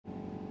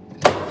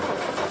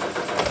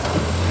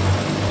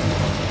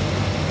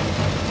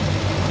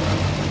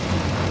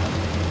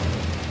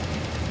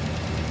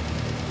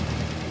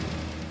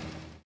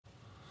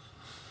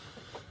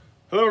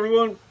Hello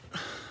everyone,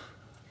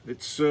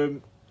 it's a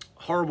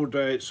horrible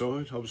day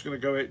outside. I was going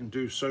to go out and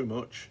do so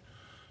much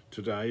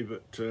today,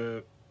 but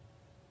I'm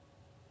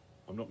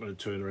not going to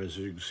turn around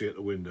so you can see at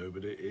the window,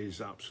 but it is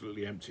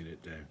absolutely emptying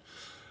it down.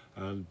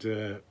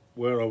 And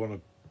where I want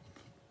to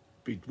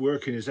be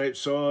working is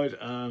outside,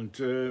 and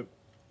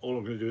all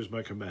I'm going to do is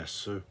make a mess.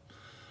 So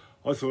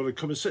I thought I'd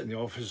come and sit in the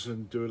office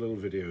and do a little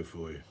video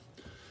for you.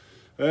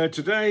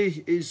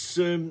 Today is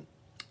a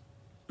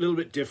little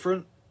bit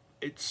different.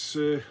 It's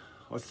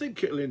I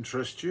think it'll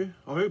interest you.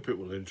 I hope it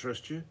will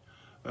interest you.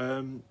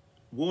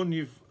 One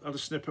you've had a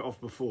snippet of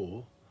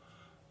before,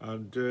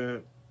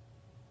 and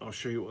I'll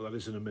show you what that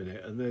is in a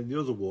minute. And then the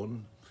other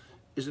one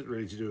isn't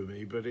really to do with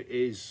me, but it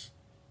is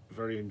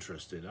very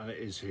interesting, and it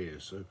is here.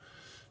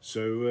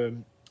 So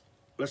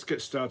let's get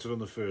started on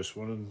the first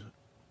one, and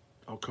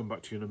I'll come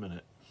back to you in a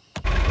minute.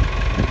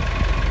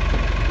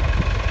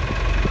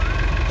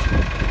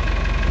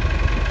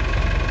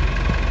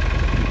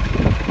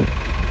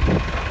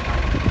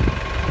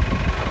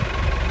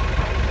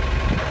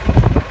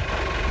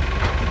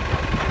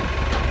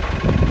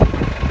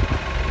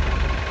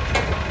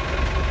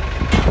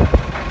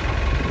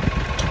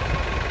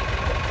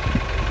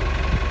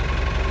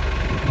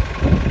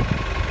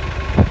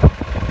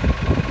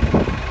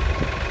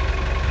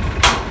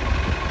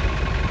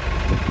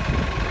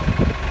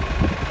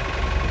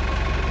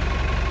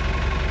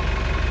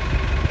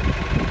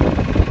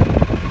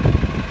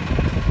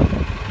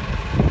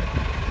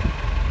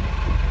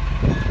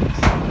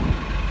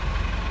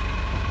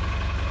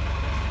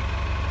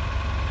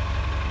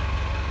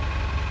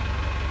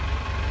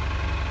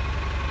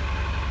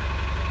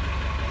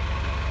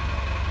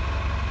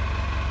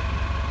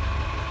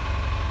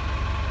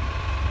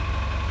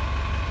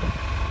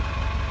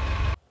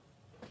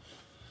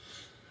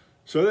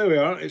 So there we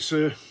are. It's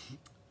a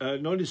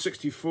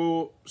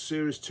 1964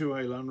 Series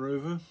 2A Land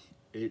Rover.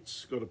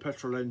 It's got a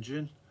petrol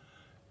engine.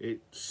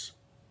 It's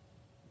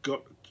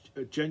got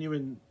a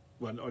genuine,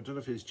 well, I don't know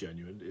if it's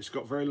genuine. It's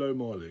got very low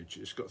mileage.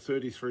 It's got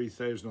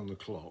 33,000 on the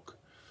clock,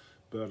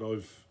 but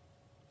I've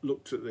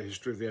looked at the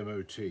history of the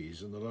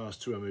MOTs, and the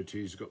last two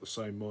MOTs have got the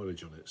same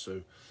mileage on it.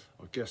 So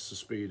I guess the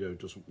speedo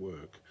doesn't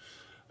work.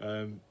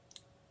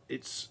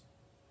 It's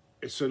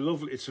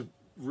a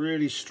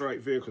really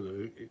straight vehicle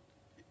though.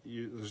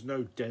 There's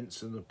no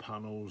dents in the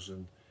panels,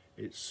 and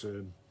it's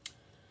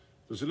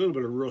there's a little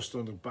bit of rust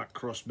on the back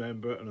cross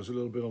member, and there's a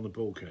little bit on the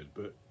bulkhead,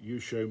 but you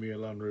show me a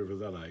Land Rover of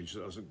that age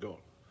that hasn't got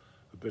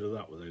a bit of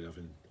that without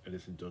having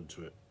anything done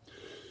to it.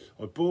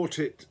 I bought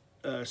it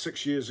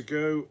 6 years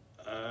ago.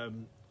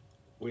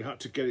 We had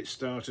to get it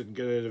started and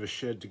get it out of a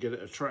shed to get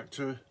it a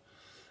tractor,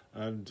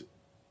 and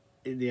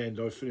in the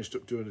end I finished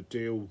up doing a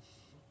deal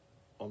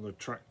on the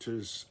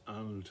tractors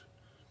and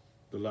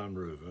the Land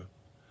Rover.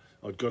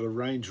 I'd got a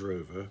Range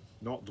Rover,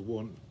 not the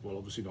one, well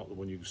obviously not the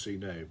one you can see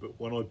now, but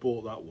when I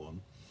bought that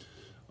one,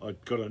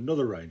 I'd got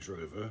another Range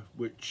Rover,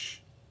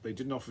 which they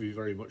didn't offer me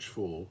very much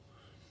for,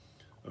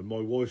 and my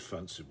wife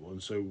fancied one,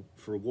 so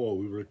for a while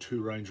we were a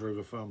 2 Range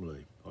Rover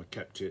family. I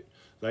kept it.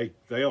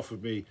 They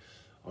offered me,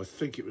 I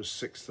think it was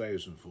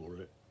 6,000 for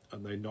it,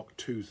 and they knocked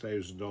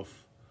 2,000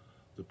 off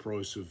the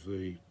price of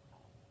the,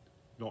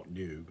 not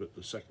new, but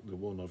the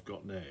one I've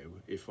got now,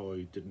 if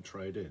I didn't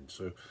trade in.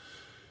 So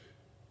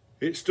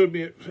it stood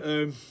me at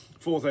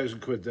 4,000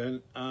 quid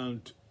then,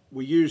 and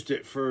we used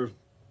it for a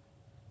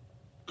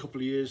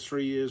couple of years,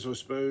 3 years I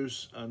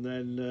suppose, and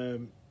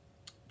then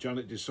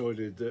Janet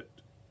decided that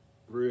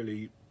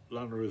really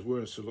Land Rovers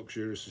weren't so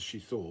luxurious as she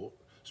thought,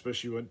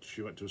 especially when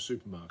she went to a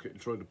supermarket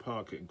and tried to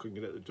park it and couldn't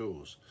get out the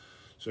doors.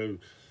 So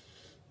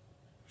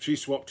she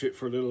swapped it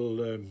for a little,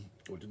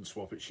 or didn't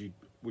swap it,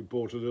 we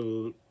bought a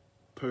little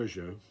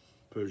Peugeot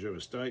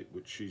Estate,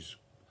 which she's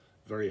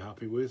very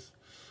happy with.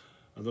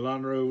 And the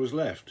Land Rover was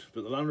left,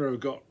 but the Land Rover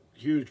got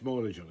huge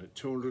mileage on it.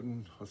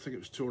 I think it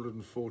was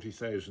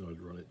 240,000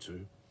 I'd run it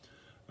to,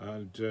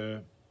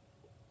 and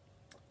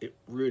it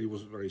really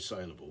wasn't very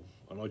saleable,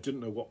 and I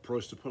didn't know what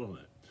price to put on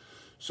it.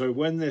 So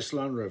when this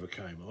Land Rover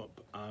came up,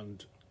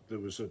 and there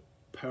was a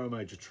Power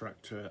Major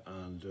tractor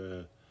and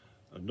a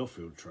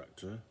Nuffield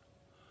tractor,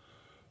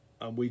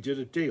 and we did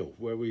a deal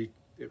where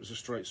it was a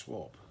straight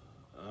swap.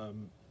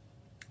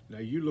 Now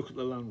you look at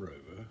the Land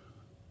Rover,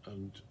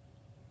 and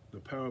the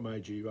Power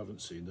Major you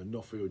haven't seen, the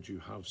Nuffield you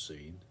have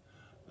seen,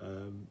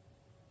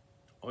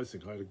 I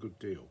think I had a good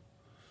deal.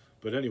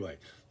 But anyway,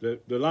 the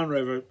Land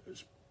Rover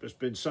has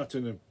been sat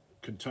in a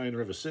container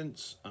ever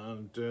since,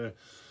 and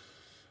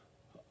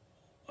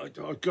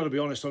I've got to be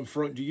honest, I'm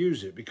frightened to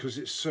use it because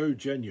it's so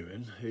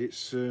genuine.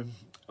 It's I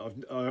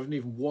haven't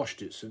even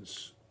washed it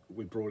since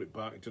we brought it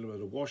back. Didn't know how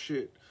to wash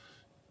it.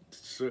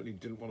 Certainly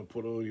didn't want to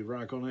put oily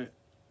rag on it.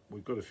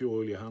 We've got a few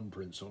oily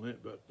handprints on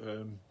it, but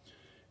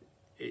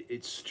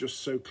it's just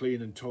so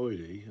clean and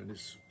tidy, and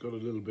it's got a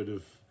little bit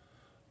of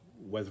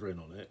weathering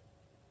on it.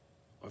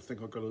 I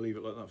think I've got to leave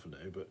it like that for now,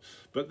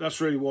 but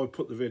that's really why I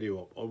put the video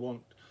up. I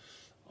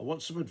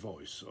want some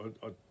advice.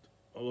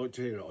 I like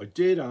to hear it. I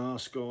did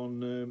ask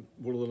on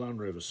one of the Land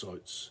Rover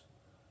sites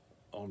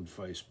on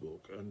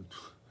Facebook, and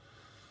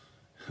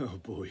oh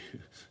boy,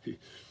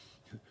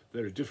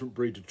 they're a different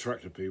breed of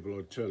tractor people,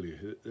 I tell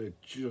you. They're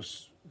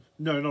just,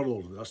 no, not all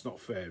of them, that's not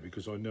fair,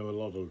 because I know a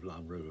lot of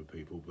Land Rover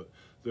people, but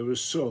there were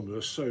some that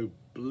are so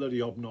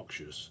bloody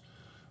obnoxious,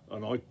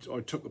 and I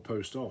took the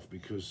post off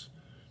because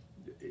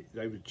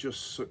they were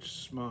just such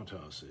smart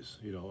asses.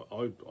 You know,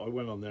 I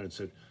went on there and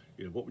said,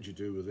 you know, what would you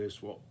do with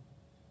this? What,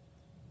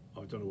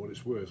 I don't know what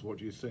it's worth, what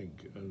do you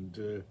think? And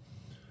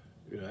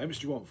you know, how much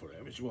do you want for it?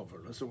 How much do you want for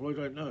it? And I said, well, I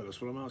don't know,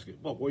 that's what I'm asking.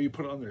 Well, why you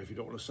put it on there if you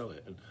don't want to sell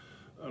it?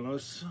 And I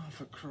was, oh,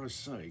 for Christ's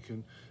sake.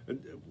 And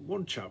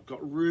one chap got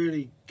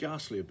really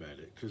ghastly about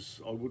it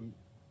because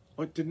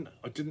I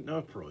didn't know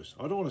a price.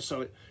 I don't want to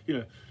sell it, you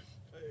know,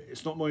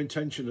 it's not my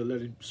intention to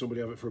let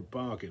somebody have it for a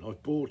bargain.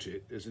 I've bought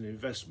it as an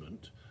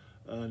investment,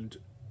 and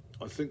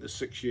I think the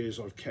 6 years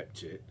I've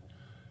kept it,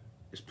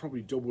 it's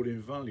probably doubled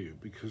in value,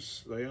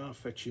 because they are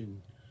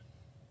fetching,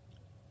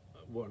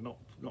 well,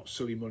 not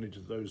silly money to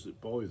those that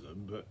buy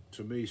them, but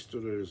to me,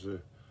 stood as a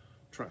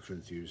tractor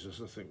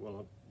enthusiast, I think,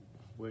 well,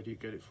 where do you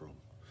get it from?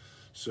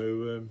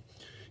 So,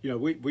 you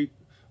know,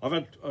 I've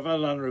had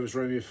Land Rovers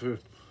around here for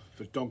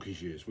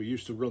donkey's years. We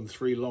used to run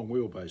 3 long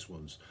wheelbase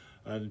ones,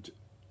 and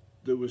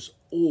there was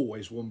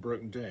always one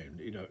broken down.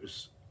 You know, it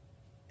was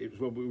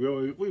when we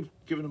were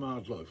giving them a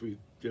hard life. We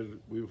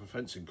were a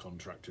fencing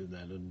contractor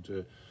then,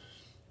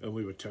 and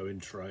we were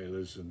towing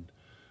trailers, and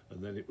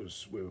then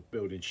we were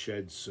building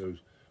sheds, so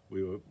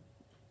we were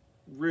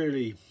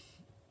really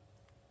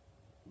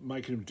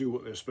making them do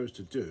what they're supposed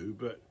to do,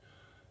 but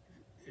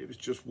it was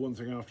just one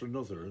thing after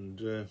another,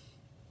 and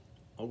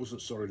I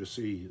wasn't sorry to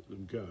see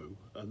them go.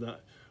 And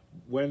that,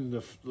 when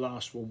the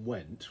last one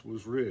went,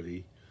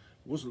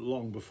 wasn't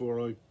long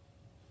before I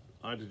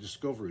had a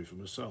Discovery for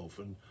myself,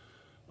 and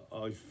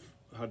I've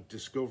had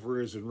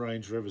Discoveries and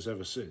Range Rovers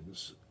ever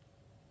since,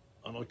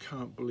 and I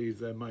can't believe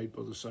they're made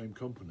by the same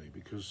company,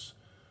 because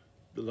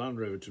the Land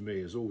Rover to me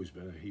has always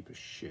been a heap of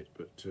shit,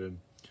 but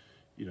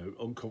you know,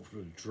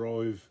 uncomfortable to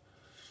drive,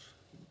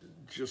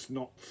 just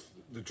not,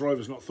 the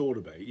driver's not thought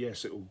about it.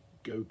 Yes, it'll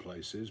go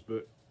places,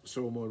 but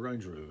so will my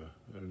Range Rover,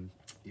 and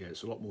yeah,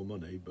 it's a lot more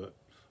money, but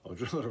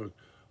I'd rather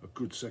a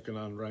good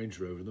second-hand Range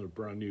Rover than a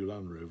brand new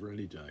Land Rover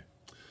any day.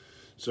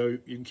 So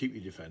you can keep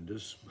your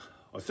Defenders.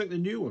 I think the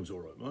new one's all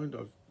right, mind.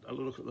 I've had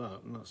a look at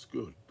that, and that's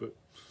good, but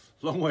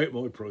long way at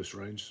my price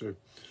range, so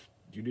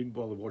you needn't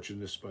bother watching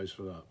this space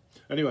for that.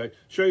 Anyway,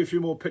 show you a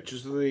few more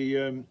pictures of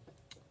the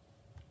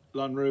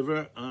Land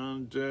Rover,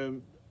 and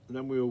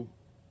then we'll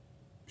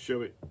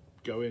show it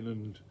go in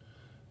and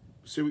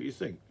see what you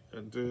think.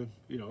 And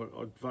you know,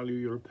 I'd value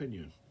your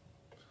opinion.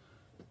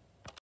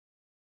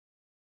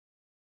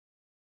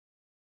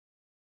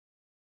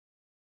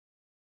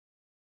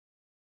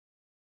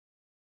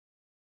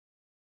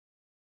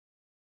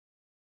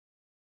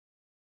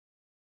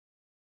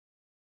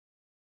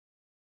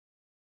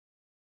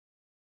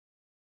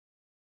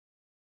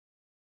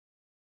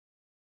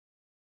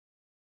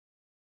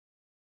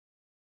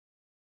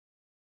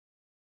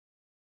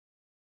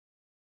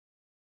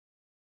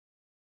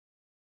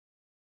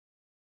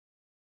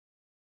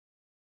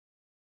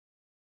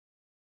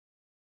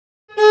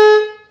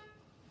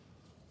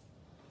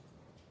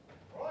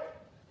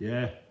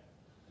 Yeah,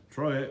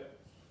 try it.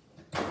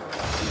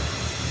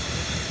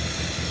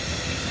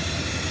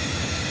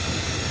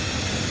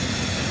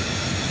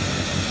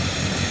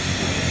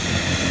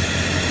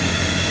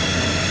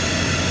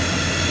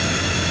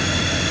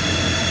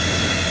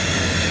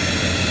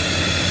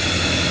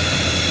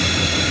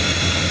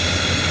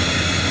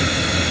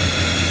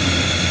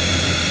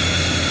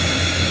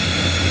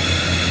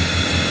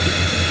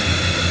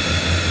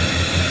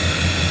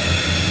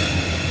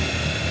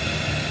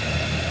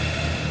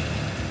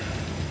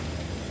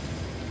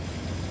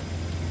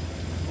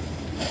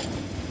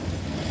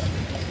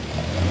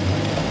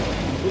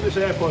 Put this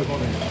air pipe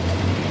on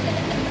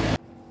it.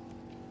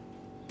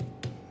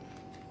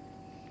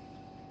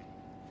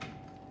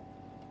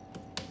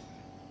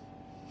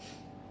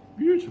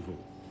 Beautiful.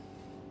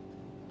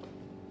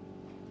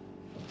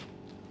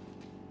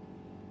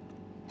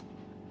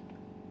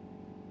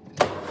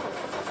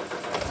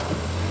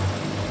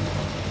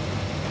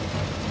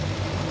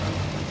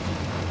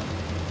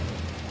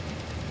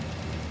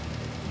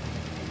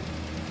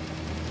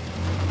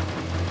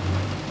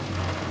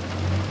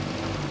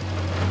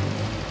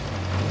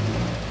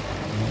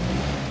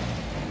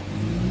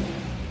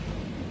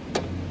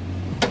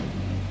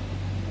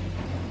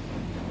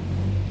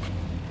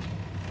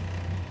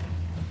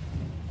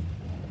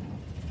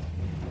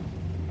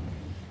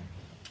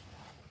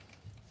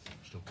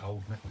 Still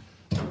cold, isn't it?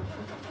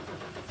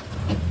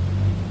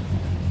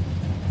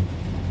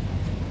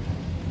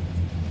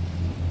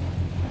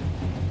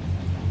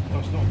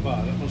 That's not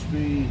bad. That must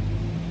be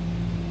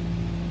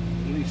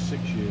at least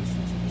 6 years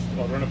since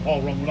I run a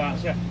pole wrong with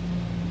that, yeah.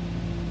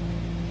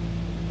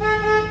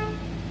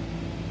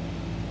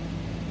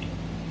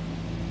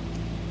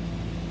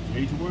 Does it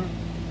need to work?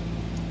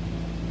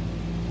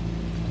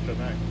 I don't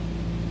know.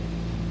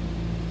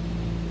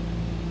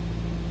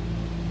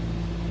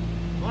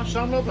 That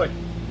sounds lovely.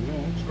 Yeah.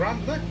 It's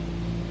grand, isn't it?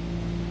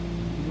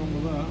 What's wrong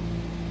with that?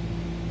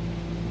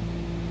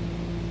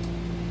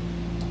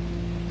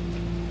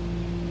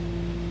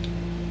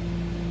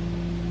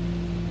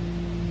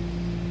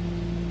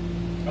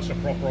 That's a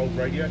proper old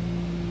radio. Now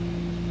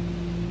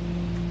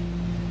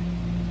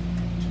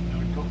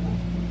we've got one.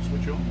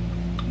 Switch on.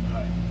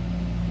 Okay.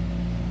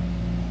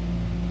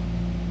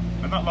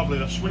 Isn't that lovely?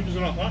 That sweepers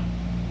are like that.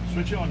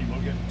 Switch it on, you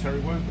might get Terry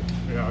Wogan.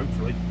 Yeah,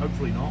 hopefully.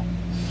 Hopefully not.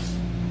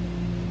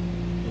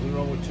 Nothing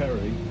wrong with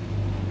Terry.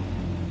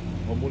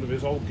 On one of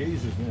his old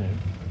geezers now.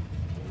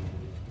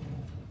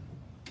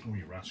 Oh,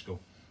 you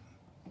rascal.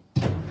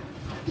 Look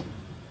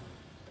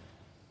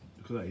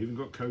at that, even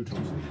got coat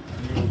on.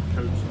 New old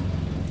coats on.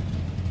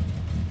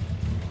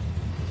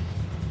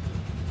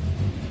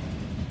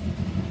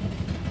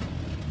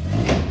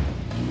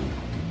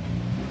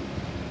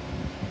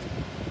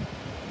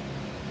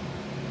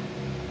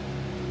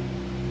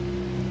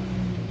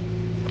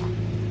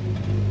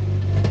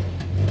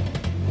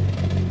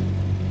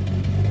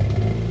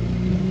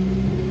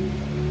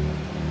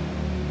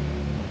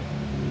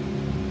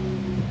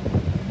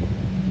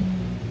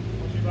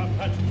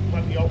 Patrick's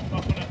plenty old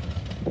enough, isn't it?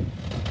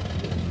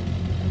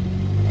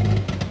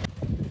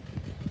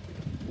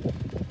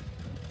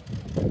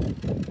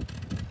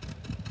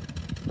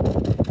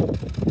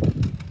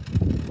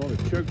 What a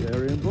choke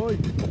there, Ian boy.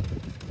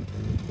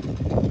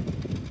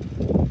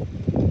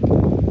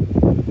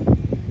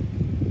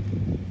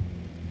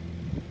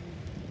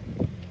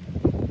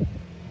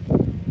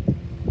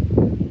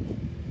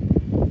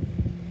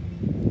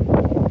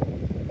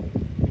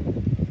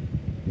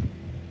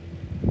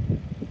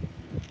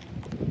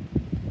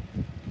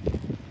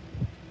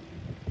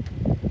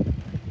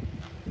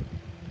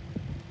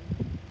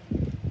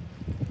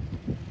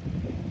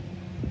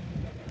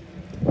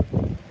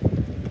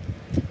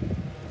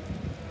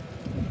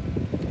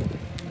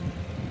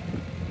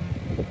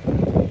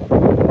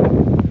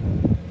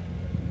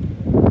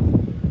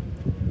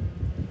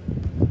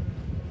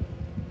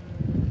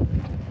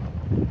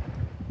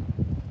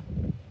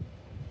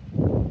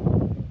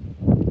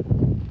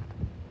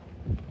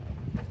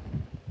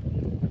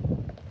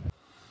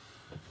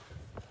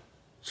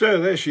 So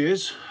there she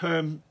is.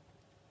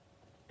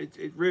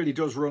 It really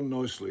does run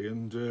nicely,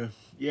 and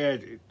yeah,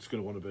 it's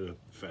going to want a bit of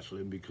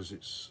fettling because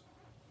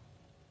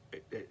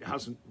it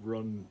hasn't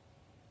run.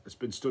 It's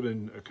been stood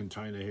in a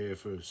container here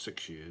for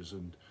 6 years,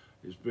 and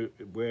it's been,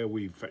 where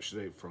we fetched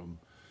it from.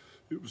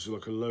 It was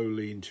like a low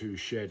lean-to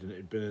shed, and it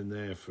had been in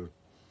there for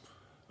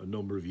a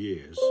number of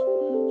years.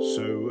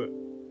 So,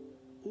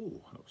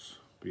 oh, that's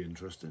be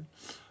interesting.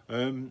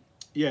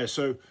 Yeah,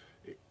 so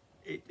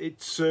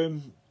it's.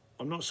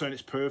 I'm not saying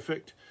it's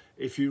perfect.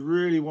 If you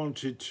really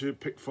wanted to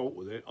pick fault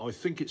with it, I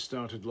think it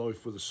started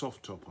life with a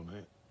soft top on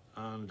it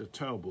and a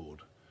tailboard.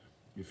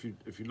 If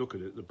you look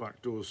at it, the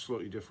back door is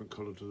slightly different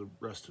colour to the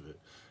rest of it.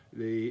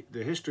 The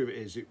history of it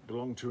is it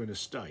belonged to an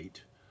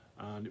estate,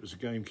 and it was a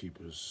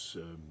gamekeeper's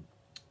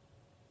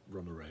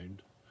run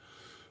around.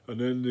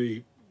 And then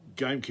the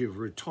gamekeeper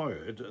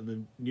retired, and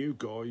the new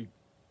guy,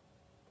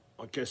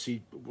 I guess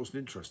he wasn't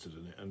interested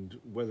in it, and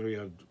whether he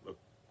had a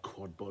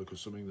quad bike or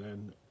something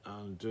then,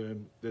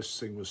 and this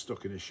thing was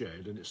stuck in a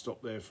shed, and it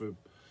stopped there for,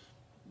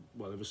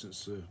 well, ever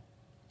since the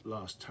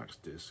last tax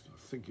disc. I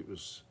think it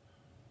was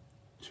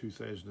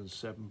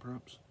 2007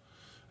 perhaps.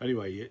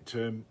 Anyway, it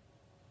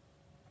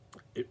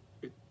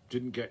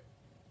didn't get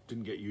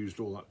used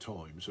all that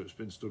time, so it's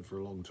been stood for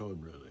a long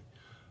time really.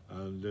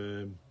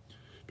 And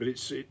but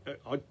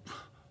I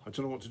don't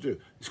know what to do.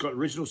 It's got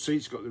original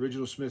seats, it's got the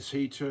original Smith's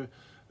heater,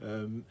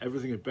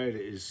 everything about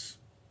it is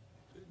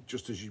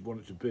just as you'd want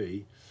it to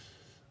be.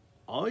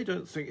 I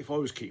don't think, if I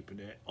was keeping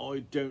it,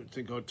 I don't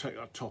think I'd take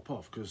that top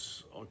off,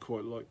 because I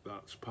quite like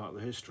that's part of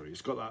the history.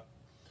 It's got that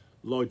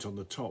light on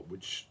the top,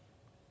 which,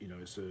 you know,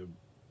 it's a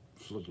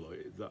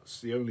floodlight. That's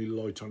the only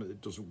light on it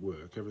that doesn't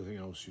work. Everything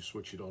else, you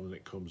switch it on and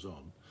it comes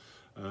on.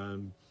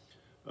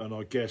 And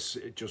I guess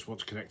it just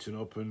wants connecting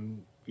up,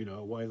 and, you know,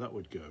 away that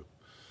would go.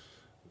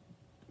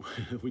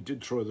 We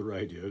did try the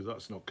radio.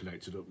 That's not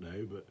connected up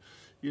now, but,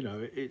 you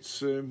know, it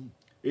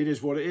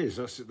is what it is.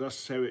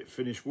 That's how it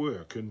finished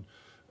work, and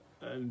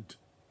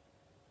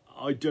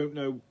I don't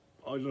know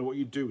what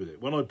you'd do with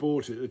it. When I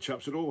bought it, the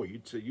chap said, "Oh, you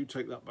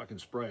take that back and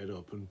spray it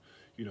up, and,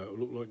 you know, it'll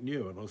look like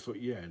new." And I thought,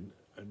 yeah,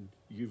 and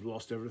you've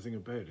lost everything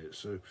about it.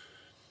 So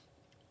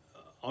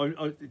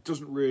it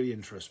doesn't really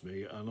interest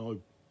me,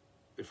 and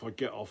if I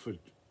get offered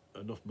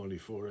enough money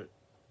for it,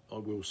 I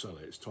will sell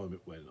it. It's time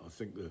it went. I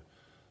think the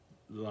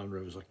Land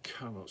Rovers, I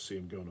cannot see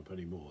them going up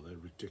anymore. They're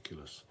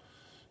ridiculous.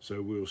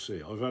 So we'll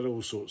see. I've had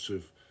all sorts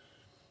of,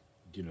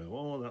 you know,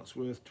 "Oh, that's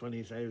worth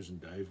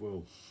 20,000, Dave."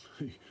 Well,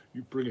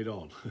 you bring it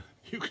on.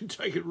 You can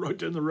take it right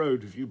down the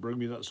road if you bring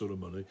me that sort of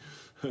money.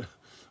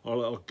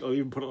 I'll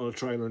even put it on a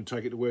trailer and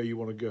take it to where you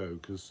want to go,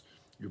 because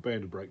you're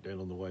bound to break down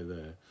on the way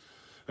there.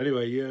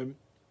 Anyway,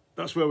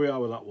 that's where we are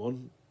with that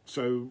one.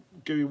 So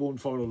give you one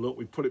final look.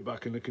 We put it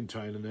back in the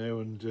container now,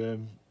 and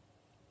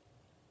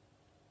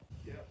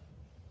yeah,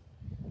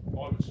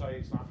 I would say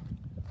it's that.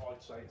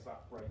 I'd say it's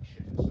that brake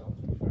shit itself.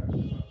 To be fair,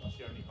 that's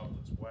the only hub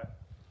that's wet.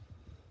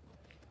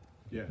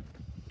 yeah.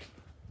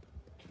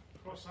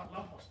 Of course, that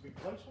lamp must be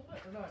close, wasn't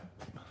it? Or no?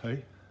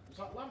 Hey. Was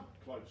that lamp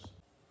close?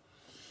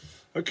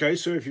 Okay,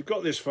 so if you've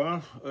got this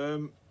far,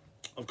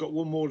 I've got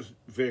one more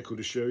vehicle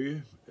to show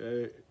you.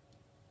 It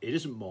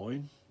isn't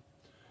mine.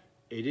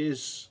 It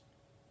is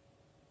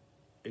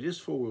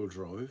four-wheel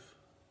drive.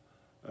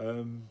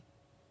 I'm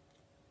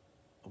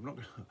not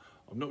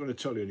going to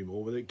tell you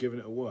anymore without giving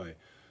it away,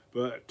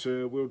 but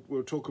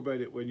we'll talk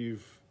about it when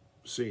you've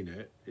seen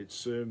it.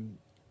 It's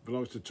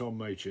belongs to Tom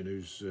Machin,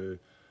 who's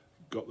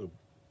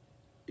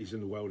he's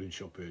in the welding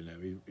shop here now.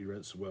 He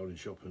rents the welding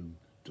shop and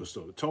does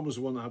stuff. Tom was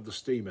the one that had the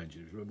steam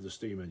engine. If you remember the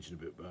steam engine a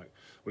bit back.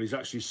 Well, he's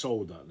actually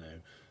sold that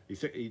now.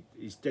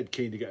 He's dead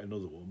keen to get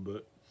another one,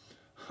 but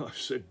I've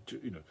said,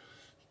 you know,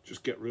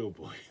 just get real,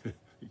 boy.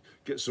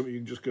 Get something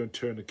you can just go and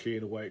turn the key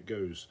and away it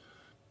goes.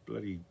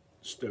 Bloody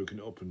stoking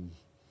it up and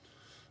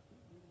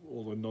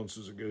all the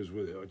nonsense that goes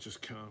with it. I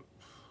just can't.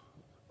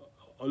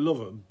 I love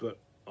them, but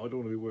I don't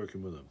want to be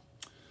working with them.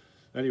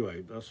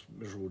 Anyway, that's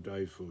Miserable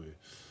Dave for you.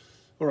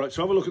 All right,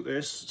 so have a look at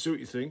this, see what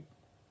you think.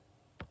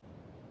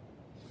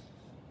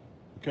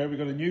 Okay, we've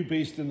got a new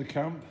beast in the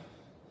camp.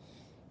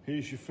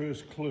 Here's your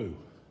first clue.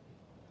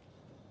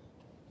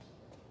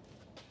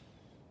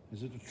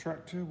 Is it a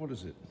tractor? What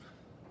is it?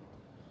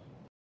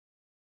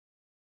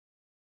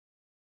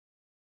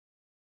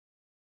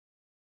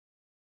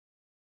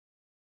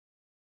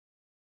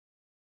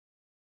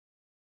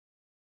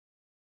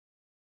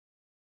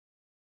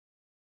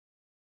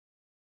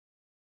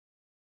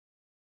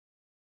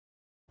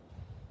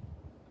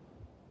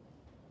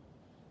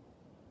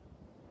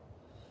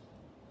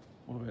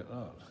 What about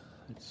that?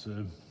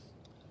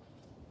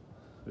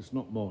 It's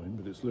not mine,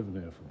 but it's living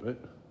there for a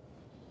bit.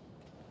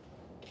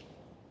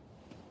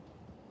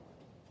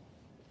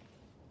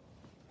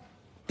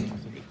 I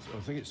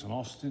think it's an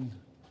Austin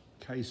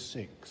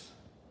K6.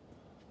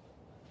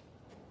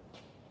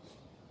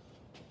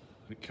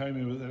 It came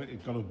in with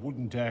it got a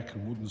wooden deck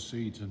and wooden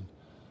seat and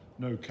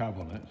no cab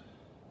on it.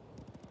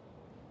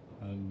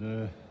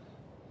 And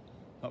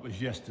that was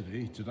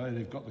yesterday. Today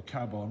they've got the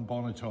cab on,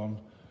 bonnet on,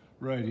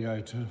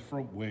 radiator,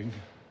 front wing,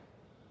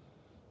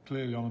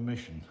 clearly on a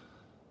mission.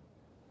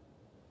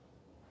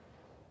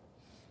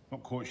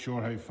 Not quite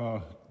sure how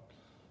far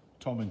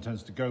Tom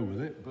intends to go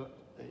with it, but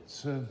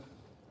it's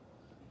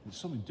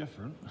something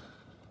different.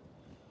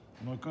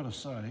 And I've got to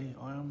say,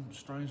 I am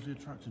strangely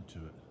attracted to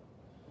it.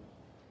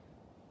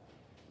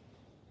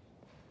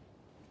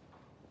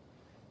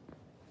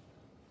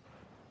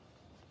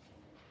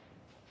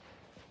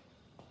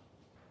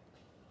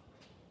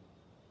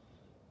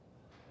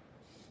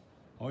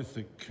 I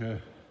think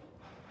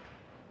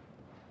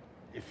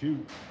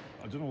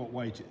I don't know what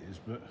weight it is,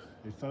 but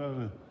if they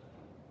had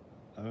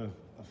a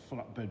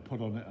flatbed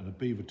put on it and a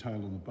beaver tail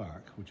on the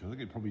back, which I think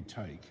it'd probably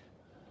take,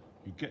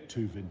 you'd get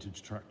two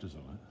vintage tractors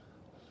on it.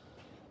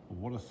 But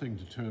what a thing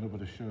to turn up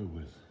at a show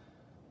with.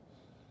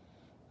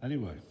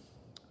 Anyway,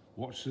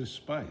 watch this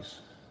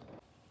space.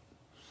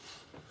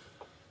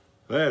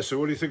 There, so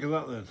what do you think of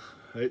that then?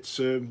 It's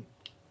I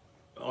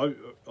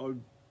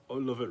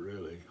love it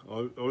really.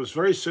 I was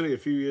very silly a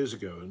few years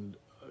ago, and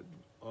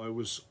I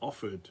was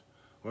offered,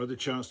 I had the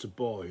chance to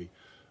buy,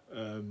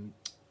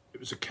 it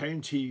was a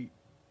county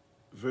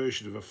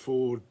version of a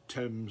Ford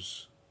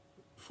Thames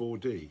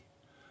 4D,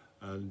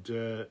 and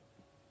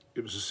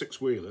it was a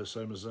six-wheeler,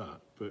 same as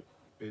that, but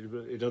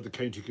it had the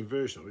county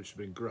conversion on it, which had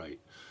been great.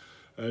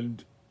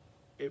 And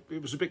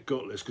it was a bit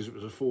gutless because it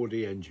was a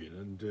 4D engine,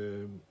 and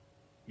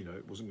you know,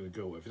 it wasn't going to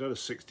go away. If it had a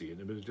 60 in it,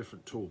 it'd been a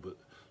different tool, but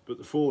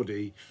the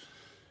 4D,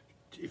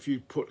 if you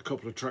put a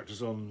couple of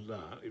tractors on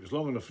that, it was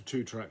long enough for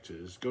two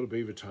tractors, got a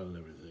beaver tail and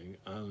everything,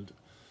 and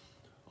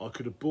I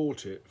could have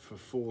bought it for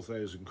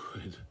 4,000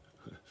 quid.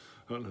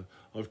 And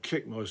I've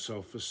kicked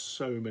myself for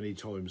so many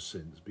times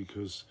since,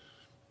 because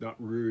that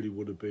really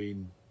would have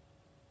been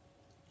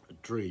a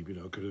dream. You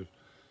know, I could have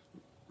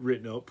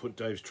written up, put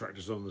Dave's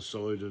Tractors on the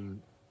side,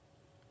 and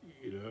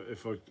you know,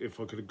 if I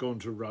could have gone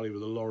to a rally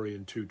with a lorry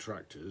and two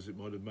tractors, it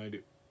might have made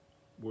it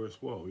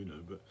worthwhile, you know,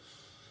 but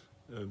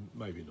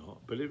maybe not.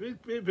 But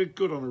it'd be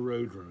good on a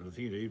road run. I think,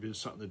 you know, you'd been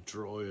sat in the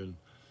dry and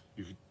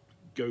you could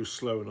go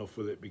slow enough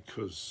with it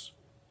because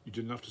you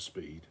didn't have to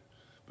speed.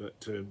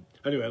 But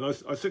anyway, and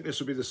I think this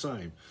would be the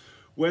same.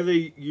 Whether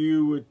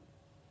you would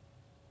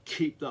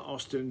keep that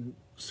Austin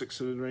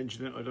six-cylinder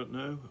engine in, I don't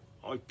know.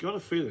 I got a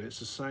feeling it's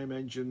the same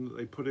engine that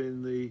they put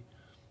in the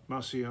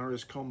Massey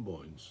Harris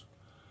combines.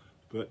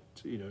 But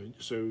you know,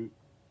 so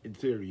in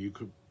theory you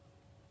could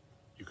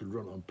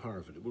run on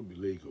paraffin. It wouldn't be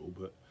legal,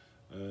 but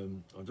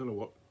I don't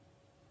know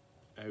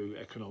how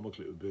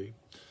economical it would be.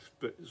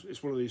 But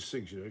it's one of these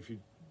things, you know, if you're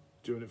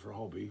doing it for a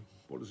hobby,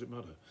 what does it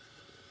matter?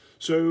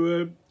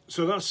 So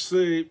so that's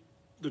the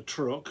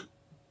truck.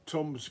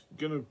 Tom's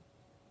gonna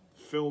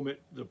film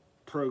it, the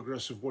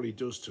progress of what he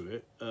does to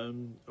it,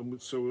 and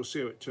so we'll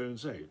see how it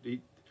turns out.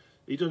 He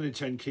doesn't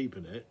intend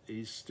keeping it.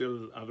 He's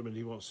still adamant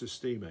he wants this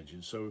steam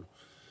engine, so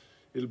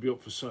it'll be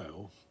up for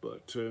sale,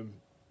 but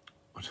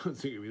I don't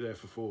think it'll be there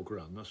for £4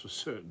 grand, that's for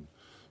certain.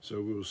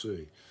 So we'll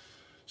see.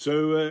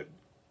 So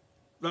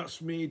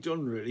that's me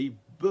done really,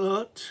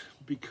 but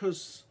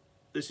because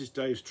this is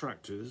Dave's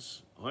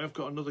Tractors, I have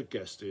got another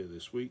guest here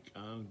this week,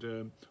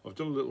 and I've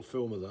done a little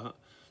film of that.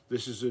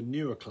 This is a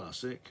newer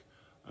classic.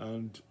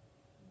 and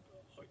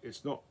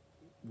it's not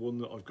one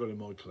that I've got in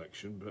my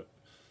collection, but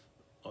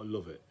I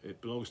love it.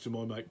 It belongs to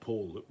my mate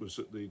Paul that was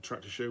at the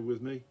tractor show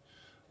with me,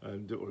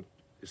 and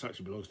it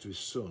actually belongs to his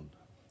son.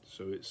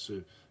 So it's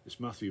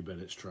Matthew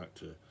Bennett's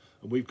tractor,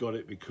 and we've got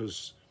it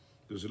because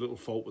there's a little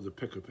fault with the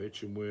picker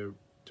pitch, and we're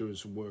doing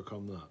some work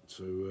on that.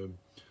 So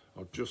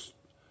I'll just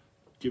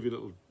give you a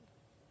little,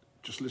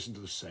 just listen to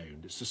the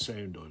sound. It's the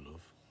sound I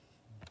love.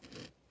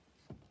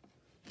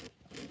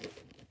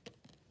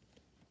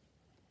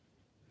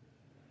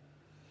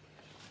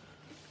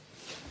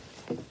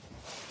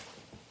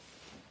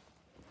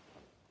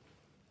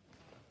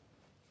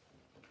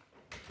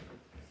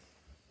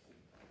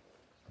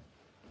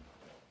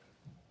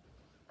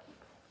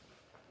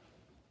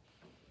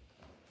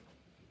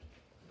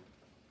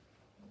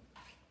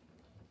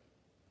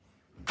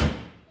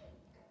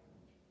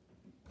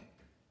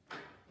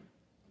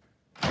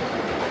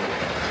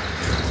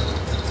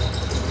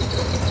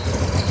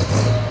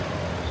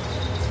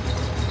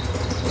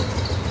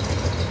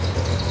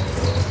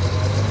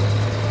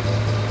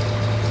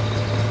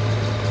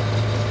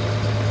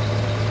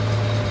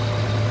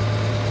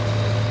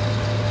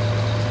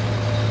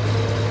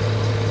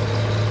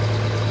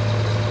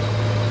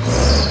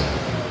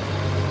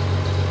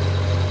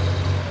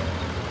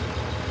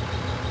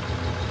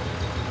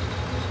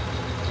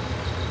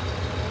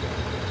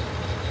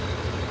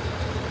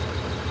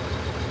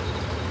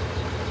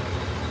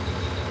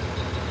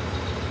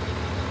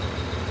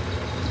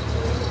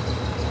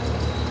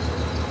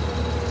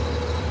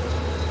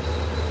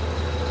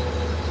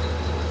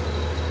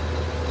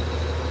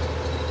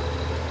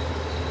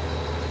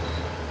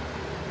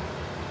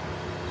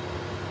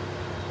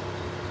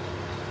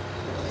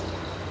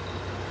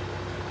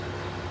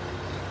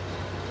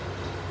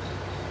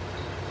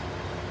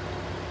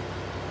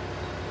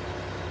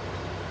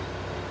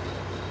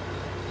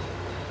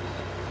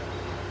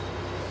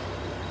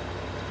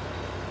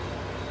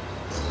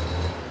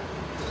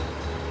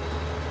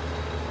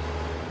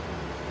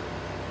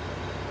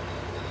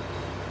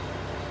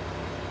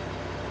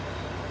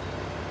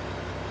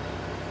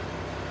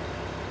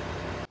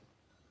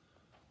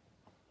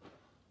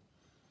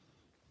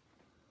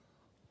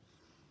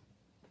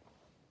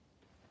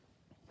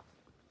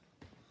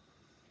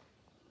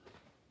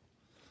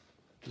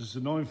 This is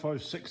a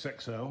 956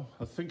 XL.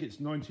 I think it's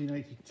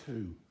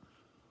 1982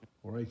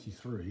 or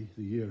 83,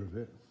 the year of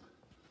it.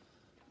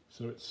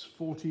 So it's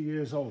 40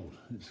 years old.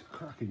 It's a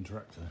cracking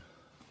tractor.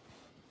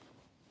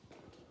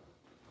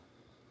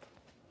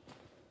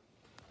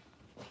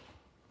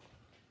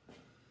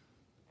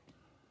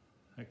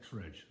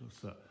 X-Reg, what's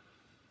that?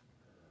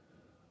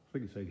 I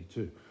think it's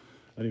 82.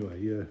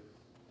 Anyway,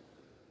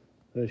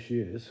 there she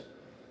is.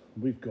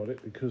 We've got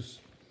it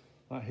because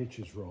that hitch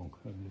is wrong,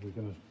 and we're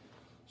going to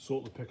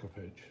sort the picker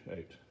pitch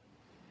out.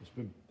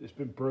 It's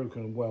been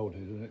broken and welded,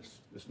 and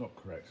it's not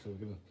correct. So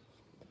we're going to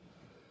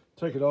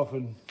take it off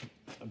and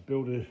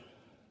build a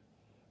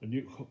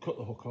new, cut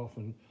the hook off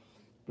and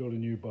build a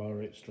new bar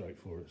 8 straight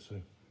for it. So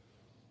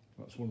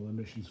that's one of the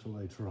missions for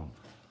later on.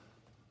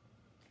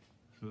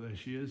 So there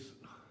she is.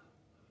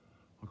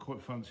 I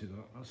quite fancy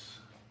that.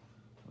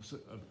 That's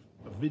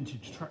a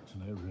vintage tractor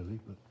now, really,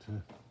 but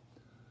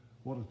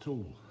what a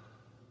tool.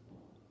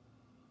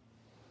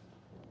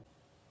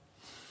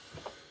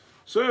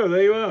 So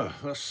there you are.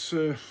 That's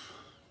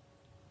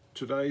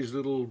today's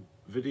little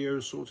video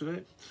sorted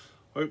out.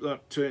 I hope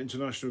that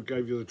International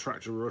gave you the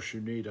tractor rush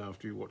you need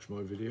after you watch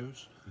my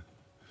videos.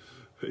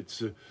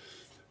 It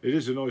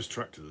is a nice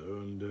tractor though,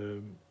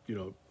 and you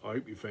know, I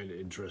hope you found it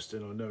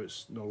interesting. I know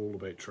it's not all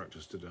about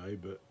tractors today,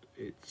 but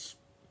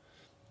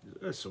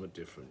there's something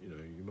different. You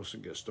know, you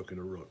mustn't get stuck in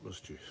a rut,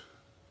 must you?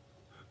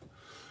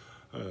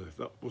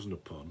 That wasn't a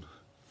pun.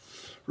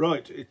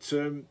 Right, it's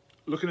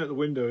looking at the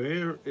window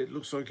here, it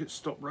looks like it's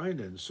stopped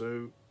raining,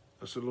 so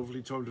that's a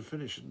lovely time to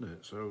finish, isn't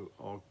it? So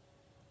I'll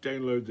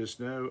download this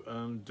now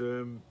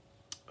and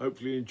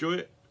hopefully enjoy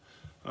it,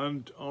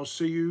 and I'll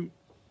see you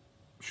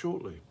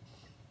shortly.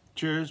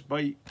 Cheers,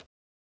 bye.